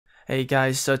Hey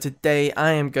guys, so today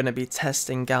I am going to be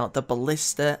testing out the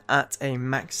Ballista at a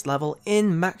max level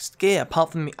in maxed gear,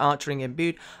 apart from the archering and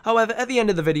boot. However, at the end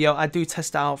of the video, I do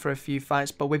test it out for a few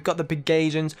fights, but we've got the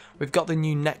Pgations, we've got the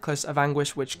new Necklace of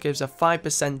Anguish, which gives a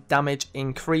 5% damage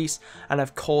increase, and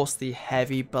of course the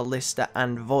heavy Ballista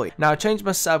and Void. Now, I changed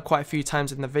my setup quite a few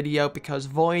times in the video because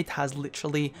Void has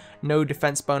literally no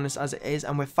defense bonus as it is,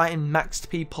 and we're fighting maxed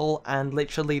people, and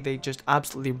literally they just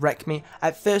absolutely wreck me.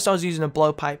 At first, I was using a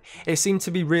blowpipe. It seemed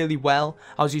to be really well.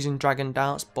 I was using Dragon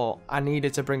Darts, but I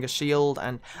needed to bring a shield,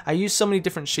 and I used so many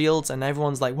different shields, and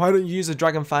everyone's like, why don't you use a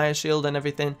Dragon Fire shield and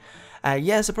everything?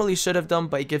 Yes, I probably should have done,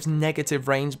 but it gives negative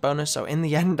range bonus, so in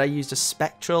the end I used a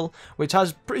Spectral, which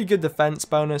has pretty good defense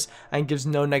bonus and gives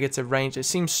no negative range. It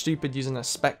seems stupid using a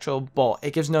Spectral, but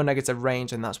it gives no negative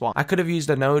range, and that's why. I could have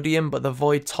used an Odium, but the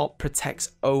Void top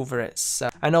protects over it, so.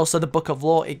 And also the Book of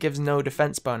Lore, it gives no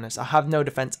defense bonus. I have no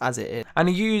defense as it is. And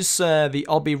I use the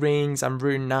Obby Rings and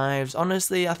Rune Knives.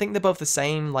 Honestly, I think they're both the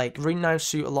same. Like, Rune Knives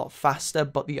shoot a lot faster,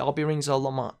 but the Obby Rings are a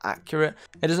lot more accurate.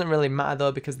 It doesn't really matter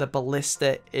though, because the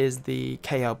Ballista is the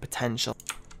KO potential.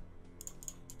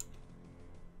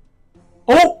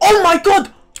 Oh my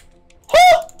god!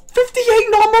 Oh, 58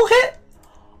 normal hit!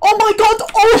 Oh my god!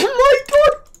 Oh my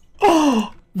god!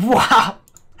 Oh, wow!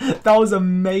 That was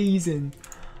amazing.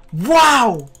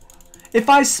 Wow! If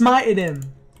I smited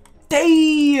him.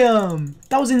 Damn!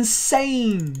 That was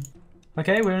insane.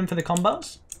 Okay, we're in for the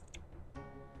combos.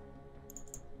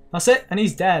 That's it, and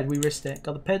he's dead. We risked it.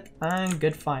 Got the pit, and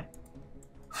good fight.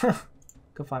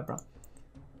 Good fight, bro.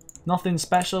 Nothing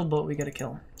special, but we get a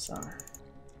kill. So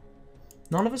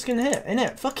none of us can hit,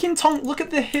 innit? Fucking Tonk, look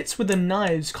at the hits with the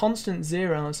knives. Constant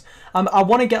zeros. I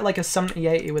want to get like a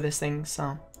 70-80 with this thing,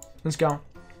 so let's go.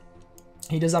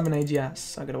 He does have an AGS,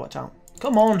 so I gotta watch out.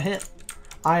 Come on, hit.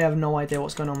 I have no idea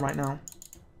what's going on right now.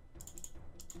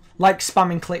 Like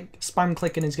spam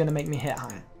clicking is gonna make me hit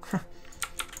higher.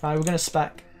 Right, we're gonna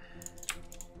spec.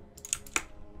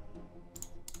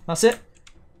 That's it.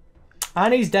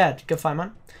 And he's dead. Good fight,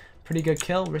 man. Pretty good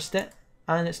kill. Risked it.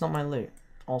 And it's not my loot.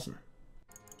 Awesome.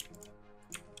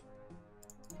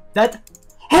 Dead.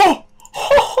 Oh!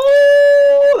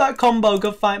 That combo.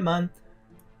 Good fight, man.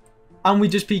 And we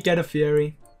just peek a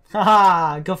Fury.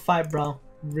 Haha. Good fight, bro.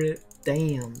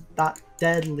 Damn. That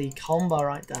deadly combo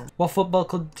right there. What football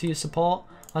club do you support?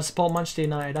 I support Manchester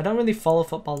United. I don't really follow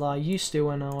football though. I used to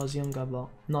when I was younger, but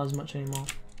not as much anymore.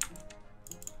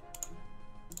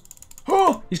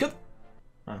 Oh! He's good.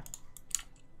 Oh.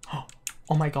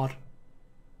 Oh my god.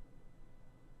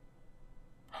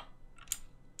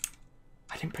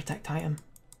 I didn't protect item.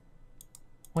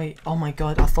 Wait, oh my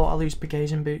god, I thought I lose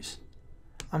Pgasion boots.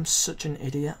 I'm such an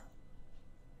idiot.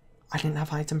 I didn't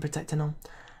have item protecting them.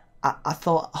 I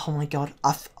thought, oh my god,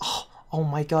 oh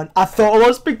my god, I thought I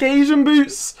lost Pgasion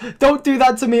boots. Don't do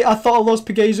that to me. I thought I lost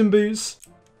Pgasion boots.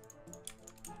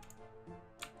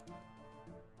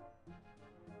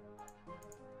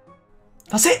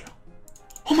 That's it.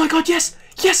 Oh my god, yes!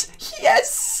 Yes!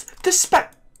 Yes! The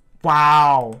spec...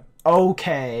 Wow.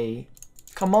 Okay.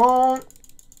 Come on.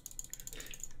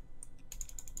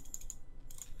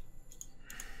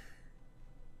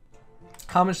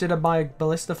 How much did I buy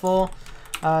Ballista for?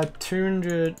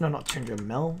 200... No, not 200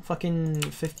 mil. Fucking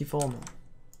 54 mil.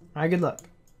 Alright, good luck.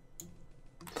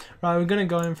 Right, we're gonna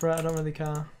go in for it. I don't really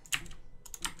care.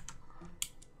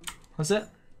 That's it.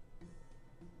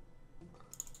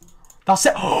 That's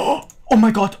it. Oh my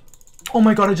god. Oh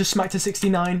my god, I just smacked a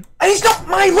 69. And it's not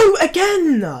my loot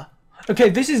again! Okay,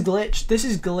 this is glitched. This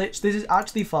is glitched. This is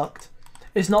actually fucked.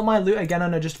 It's not my loot again,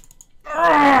 and I just...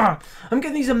 I'm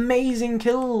getting these amazing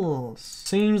kills.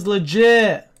 Seems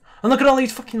legit. And look at all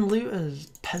these fucking looters.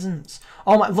 Peasants.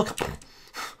 Oh my... Look how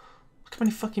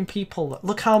many fucking people...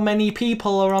 Look how many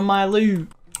people are on my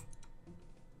loot.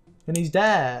 And he's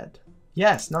dead.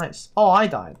 Yes, nice. Oh, I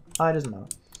died. It doesn't matter.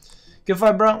 Good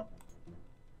fight, bro.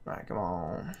 Right, come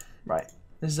on. Right,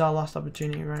 this is our last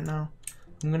opportunity right now.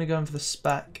 I'm gonna go in for the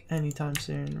spec anytime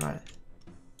soon. Right.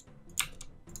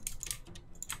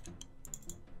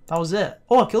 That was it.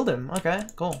 Oh, I killed him. Okay,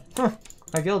 cool.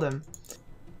 I killed him.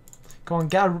 Go on,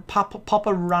 get a pop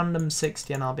a random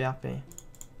 60 and I'll be happy.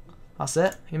 That's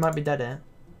it. He might be dead here.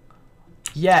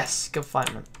 Yes, good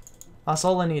fight, man. That's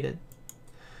all I needed.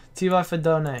 T-Y for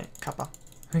donate. Kappa.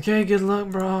 Okay, good luck,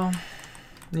 bro.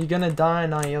 You gonna die?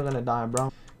 No, you're gonna die,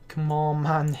 bro. Come on,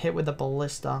 man. Hit with the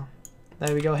Ballista.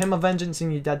 There we go. Hit my vengeance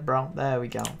and you're dead, bro. There we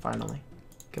go. Finally.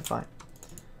 Good fight.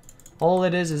 All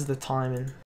it is the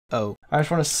timing. Oh. I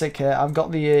just want to sick hit. I've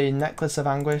got the Necklace of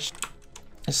Anguish.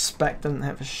 His spec doesn't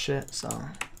hit for shit, so...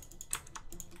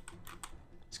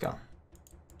 Let's go.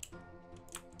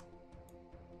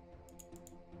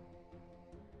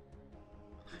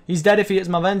 He's dead if he hits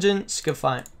my vengeance. Good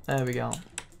fight. There we go.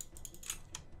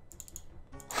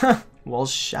 Well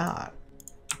shot.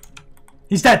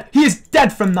 He's dead. He is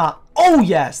dead from that. Oh,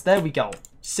 yes. There we go.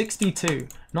 62.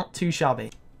 Not too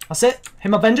shabby. That's it.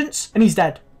 Hit my vengeance. And he's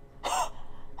dead.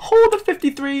 Hold the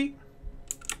 53.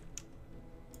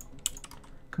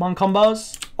 Come on,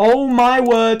 combos. Oh, my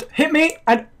word. Hit me.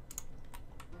 And...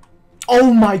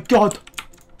 oh, my God.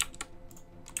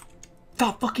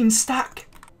 That fucking stack.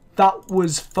 That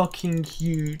was fucking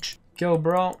huge. Go,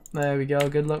 bro. There we go.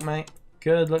 Good luck, mate.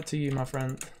 Good luck to you, my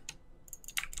friend.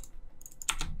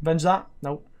 Avenge that?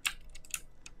 Nope.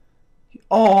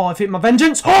 Oh, I've hit my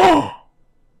vengeance. Oh!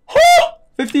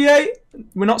 58.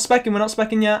 We're not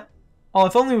specking yet. Oh,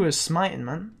 if only we were smiting,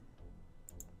 man.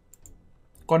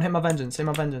 Go on, hit my vengeance. Hit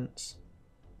my vengeance.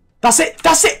 That's it.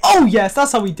 That's it. Oh, yes.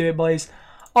 That's how we do it, boys.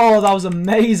 Oh, that was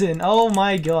amazing. Oh,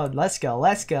 my God. Let's go.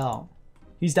 Let's go.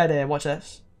 He's dead here. Watch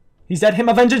this. He's dead. Hit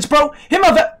my vengeance, bro. Hit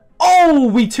my oh,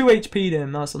 we 2 HP'd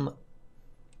him. That's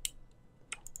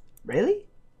really?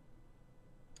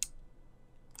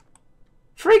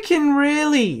 Freaking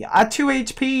really? I 2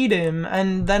 HP'd him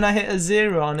and then I hit a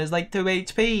 0 on his like 2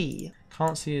 HP.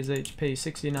 Can't see his HP.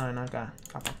 69. Okay.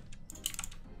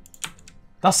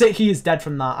 That's it. He is dead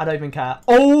from that. I don't even care.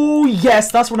 Oh,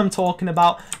 yes. That's what I'm talking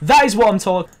about. That is what I'm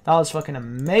talking. That was fucking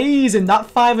amazing. That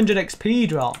 500 XP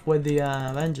drop with the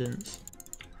vengeance.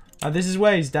 This is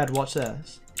where he's dead. Watch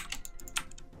this.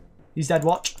 He's dead.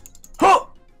 Watch.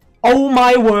 Oh,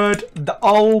 my word.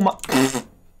 Oh, my...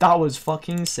 that was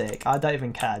fucking sick. I don't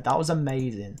even care. That was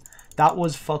amazing. That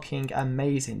was fucking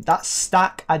amazing. That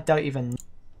stack, I don't even...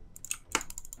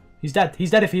 he's dead. He's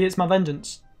dead if he hits my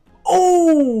vengeance.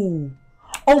 Oh!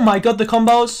 Oh my God, the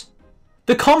combos.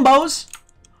 The combos!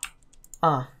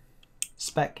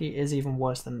 Specky is even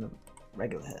worse than the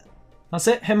regular hit. That's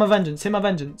it. Hit my vengeance. Hit my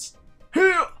vengeance.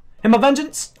 Hit my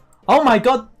vengeance. Oh my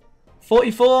God.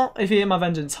 44. If he hit my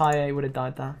vengeance higher, he would have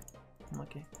died there.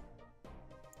 Okay.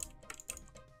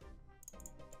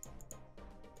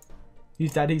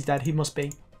 He's dead. He's dead. He must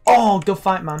be. Oh, good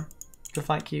fight, man. Good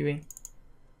fight, Kiwi.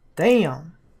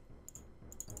 Damn.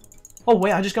 Oh,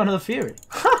 wait. I just got another Fury.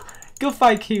 Good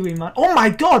fight, Kiwi, man. Oh, my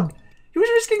God. He was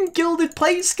risking gilded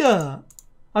plate skirt.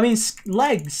 I mean,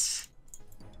 legs.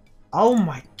 Oh,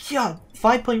 my God.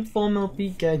 5.4 mil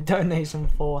PK. Donation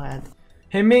forehead.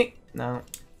 Hit me. No.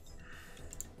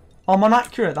 Oh, I'm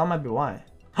inaccurate. That might be why.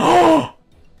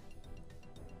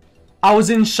 I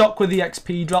was in shock with the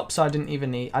XP drop, so I didn't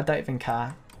even eat. I don't even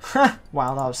care.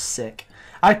 Wow, that was sick.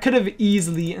 I could have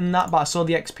easily eaten that, but I saw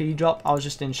the XP drop. I was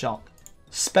just in shock.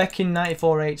 Specking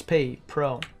 94 HP.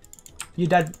 Pro. You're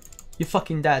dead. You're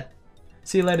fucking dead.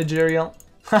 See you later, Juriel.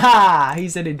 Haha! He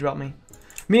said he'd drop me.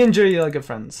 Me and Juriel are good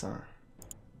friends. So.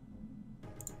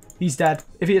 He's dead.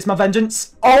 If he hits my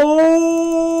vengeance.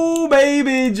 Oh,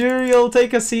 baby. Juriel,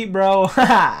 take a seat, bro.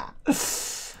 Haha!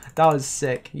 That was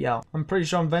sick, yo. I'm pretty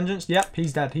sure I'm vengeance. Yep,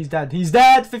 he's dead. He's dead. He's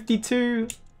dead. 52.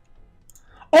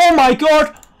 Oh my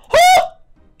God.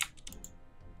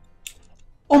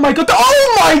 Oh my God.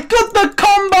 Oh my God, the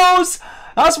combos.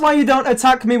 That's why you don't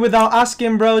attack me without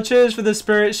asking, bro. Cheers for the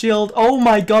spirit shield. Oh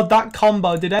my God, that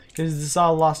combo. Did it? Because this is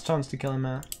our last chance to kill him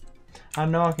here. I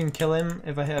know I can kill him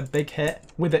if I hit a big hit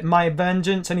with it. My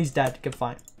vengeance, and he's dead. Good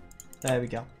fight. There we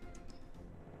go.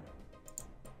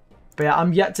 But yeah,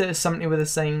 I'm yet to hit 70 with a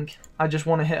sing. I just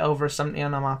want to hit over a 70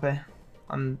 and I'm happy.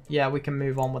 And yeah, we can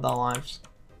move on with our lives.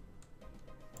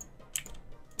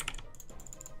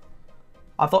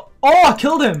 I thought, oh, I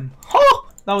killed him. Oh,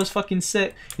 that was fucking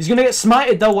sick. He's going to get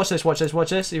smited though. Watch this, watch this, watch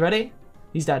this. Are you ready?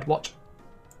 He's dead. Watch.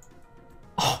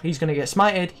 Oh, he's going to get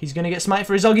smited. He's going to get smited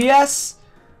for his Oggy. Yes.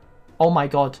 Oh my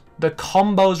God. The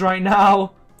combos right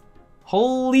now.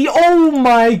 Holy, oh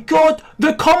my God.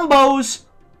 The combos.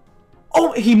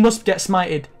 Oh, he must get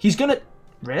smited. He's gonna...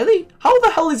 Really? How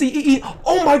the hell is he eating?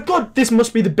 Oh my God, this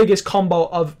must be the biggest combo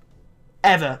of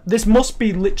ever. This must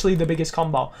be literally the biggest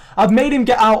combo. I've made him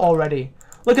get out already.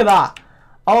 Look at that.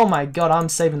 Oh my God, I'm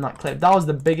saving that clip. That was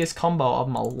the biggest combo of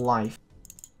my life.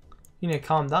 You need to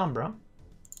calm down, bro.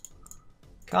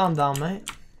 Calm down, mate.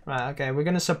 Right, okay, we're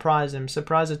gonna surprise him.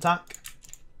 Surprise attack.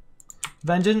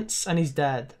 Vengeance, and he's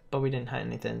dead. But we didn't hit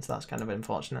anything, so that's kind of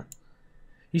unfortunate.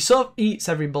 He sort of eats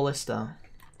every ballista.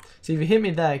 So if he hit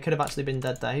me there, he could have actually been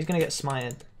dead there. He's going to get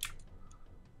smited.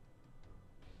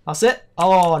 That's it.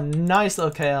 Oh, nice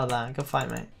little KO there. Good fight,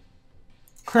 mate.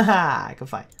 Haha, good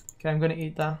fight. Okay, I'm going to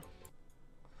eat that.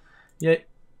 Yeah,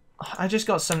 I just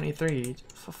got 73.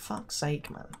 For fuck's sake,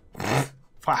 man.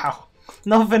 Wow.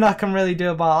 Nothing I can really do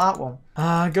about that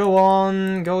one. Go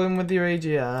on. Go in with your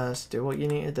AGS. Do what you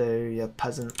need to do, you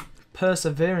peasant.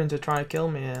 Persevering to try and kill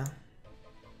me here.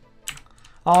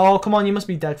 Oh, come on, you must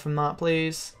be dead from that,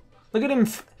 please. Look at him.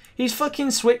 He's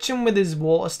fucking switching with his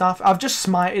water staff. I've just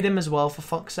smited him as well, for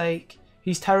fuck's sake.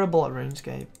 He's terrible at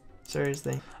RuneScape.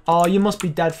 Seriously. Oh, you must be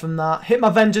dead from that. Hit my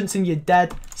vengeance and you're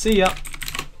dead. See ya.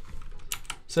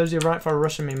 Serves you right for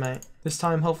rushing me, mate. This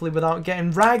time, hopefully, without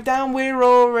getting ragged down. We're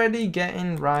already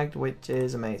getting ragged, which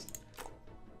is amazing.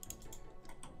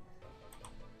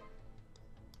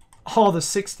 Oh, the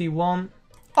 61.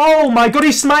 Oh my god, he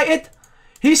smited.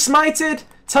 He smited.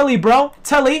 Telly, bro.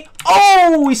 Telly.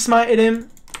 Oh, we smited him.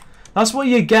 That's what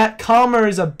you get. Karma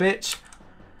is a bitch.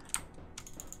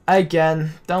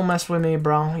 Again, don't mess with me,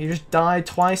 bro. You just died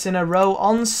twice in a row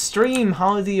on stream.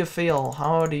 How do you feel?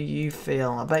 How do you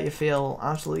feel? I bet you feel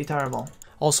absolutely terrible.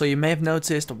 Also, you may have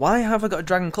noticed, why have I got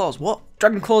Dragon Claws? What?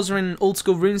 Dragon Claws are in old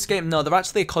school RuneScape? No, they're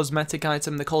actually a cosmetic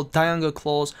item. They're called Diango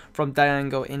Claws from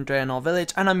Diango in Draenor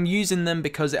Village, and I'm using them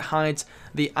because it hides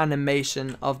the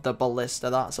animation of the Ballista,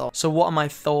 that's all. So what are my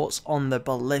thoughts on the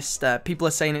Ballista? People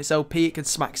are saying it's OP, it can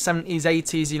smack 70s,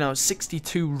 80s, you know,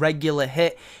 62 regular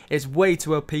hit. It's way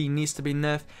too OP, needs to be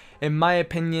nerfed. In my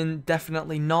opinion,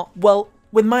 definitely not. Well,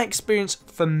 with my experience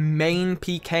for main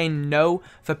PK, no.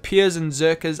 For Pures and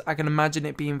Zerkers, I can imagine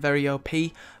it being very OP.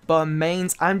 But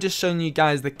mains, I'm just showing you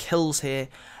guys the kills here.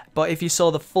 But if you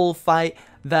saw the full fight,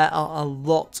 there are a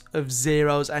lot of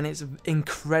zeros and it's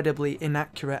incredibly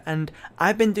inaccurate. And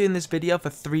I've been doing this video for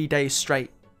 3 days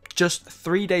straight. Just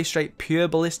 3 days straight, pure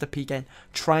Ballista Pking,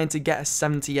 trying to get a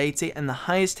 70-80. And the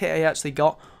highest hit I actually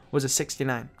got was a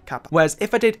 69 kappa. Whereas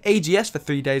if I did AGS for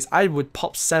 3 days, I would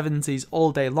pop 70s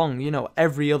all day long, you know,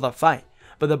 every other fight.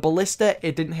 But the Ballista,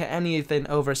 it didn't hit anything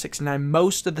over a 69.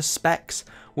 Most of the specs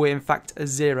were in fact a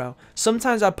 0.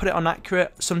 Sometimes I put it on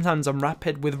accurate, sometimes on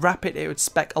rapid. With rapid, it would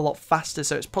spec a lot faster,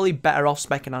 so it's probably better off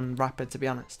specking on rapid, to be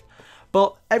honest.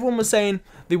 But everyone was saying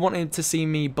they wanted to see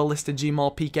me Ballista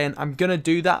Gmaul PK. I'm going to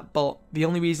do that, but the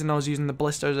only reason I was using the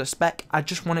Ballista as a spec, I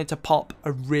just wanted to pop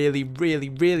a really, really,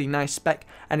 really nice spec,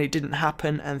 and it didn't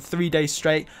happen. And 3 days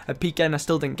straight at PK, and I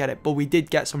still didn't get it, but we did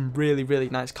get some really, really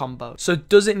nice combos. So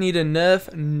does it need a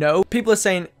nerf? No. People are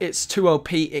saying it's too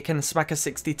OP, it can smack a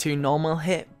 62 normal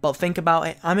hit, but think about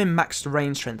it, I'm in maxed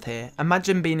range strength here.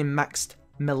 Imagine being in maxed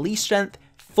melee strength,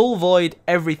 full void,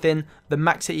 everything. The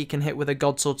max hit you can hit with a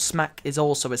god sword smack is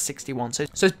also a 61. So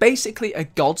it's basically a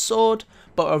god sword,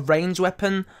 but a range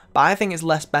weapon. But I think it's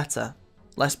less better.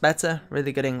 Less better,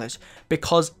 really good English.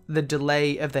 Because the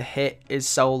delay of the hit is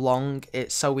so long,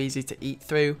 it's so easy to eat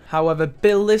through. However,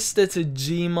 Ballista to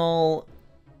Gmaul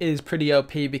is pretty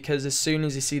OP because as soon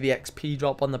as you see the XP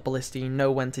drop on the Ballista, you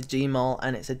know when to Gmaul,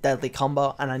 and it's a deadly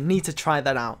combo, and I need to try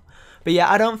that out. But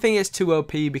yeah, I don't think it's too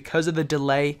OP because of the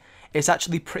delay. It's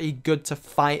actually pretty good to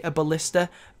fight a Ballista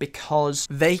because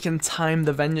they can time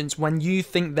the vengeance when you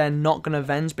think they're not going to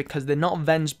venge, because they're not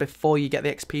venged before you get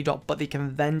the XP drop, but they can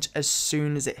venge as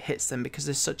soon as it hits them because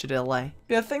there's such a delay.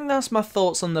 Yeah, I think that's my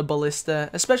thoughts on the Ballista,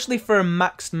 especially for a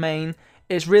maxed main.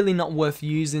 It's really not worth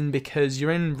using because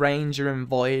you're in range, you're in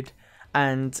void,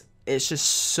 and it's just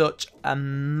such a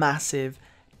massive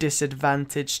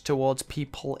disadvantage towards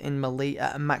people in melee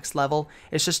at a max level.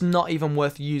 It's just not even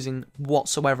worth using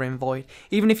whatsoever in void.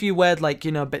 Even if you weared, like,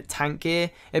 you know, a bit tank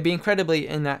gear, it'd be incredibly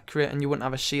inaccurate and you wouldn't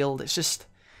have a shield. It's just,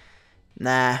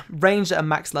 nah, range at a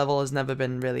max level has never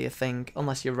been really a thing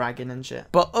unless you're ragging and shit.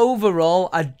 But overall,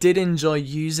 I did enjoy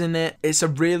using it. It's a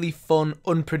really fun,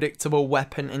 unpredictable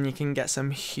weapon and you can get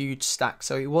some huge stacks,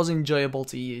 so it was enjoyable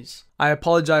to use. I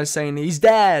apologize saying he's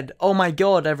dead, oh my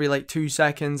god, every like 2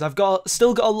 seconds. I've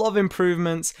still got a lot of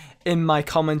improvements in my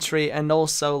commentary, and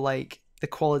also like the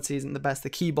quality isn't the best. The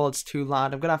keyboard's too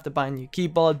loud. I'm gonna have to buy a new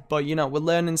keyboard, but you know, we're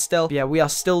learning still. Yeah, we are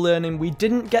still learning. We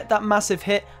didn't get that massive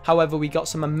hit, however, we got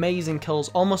some amazing kills,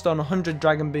 almost on 100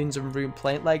 dragon boons and rune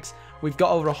plate legs. We've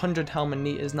got over 100 helmet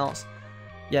meters knots.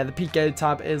 Yeah, the PK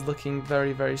tab is looking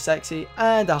very, very sexy,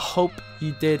 and I hope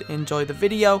you did enjoy the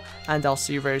video, and I'll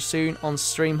see you very soon on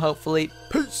stream, hopefully.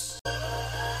 Peace!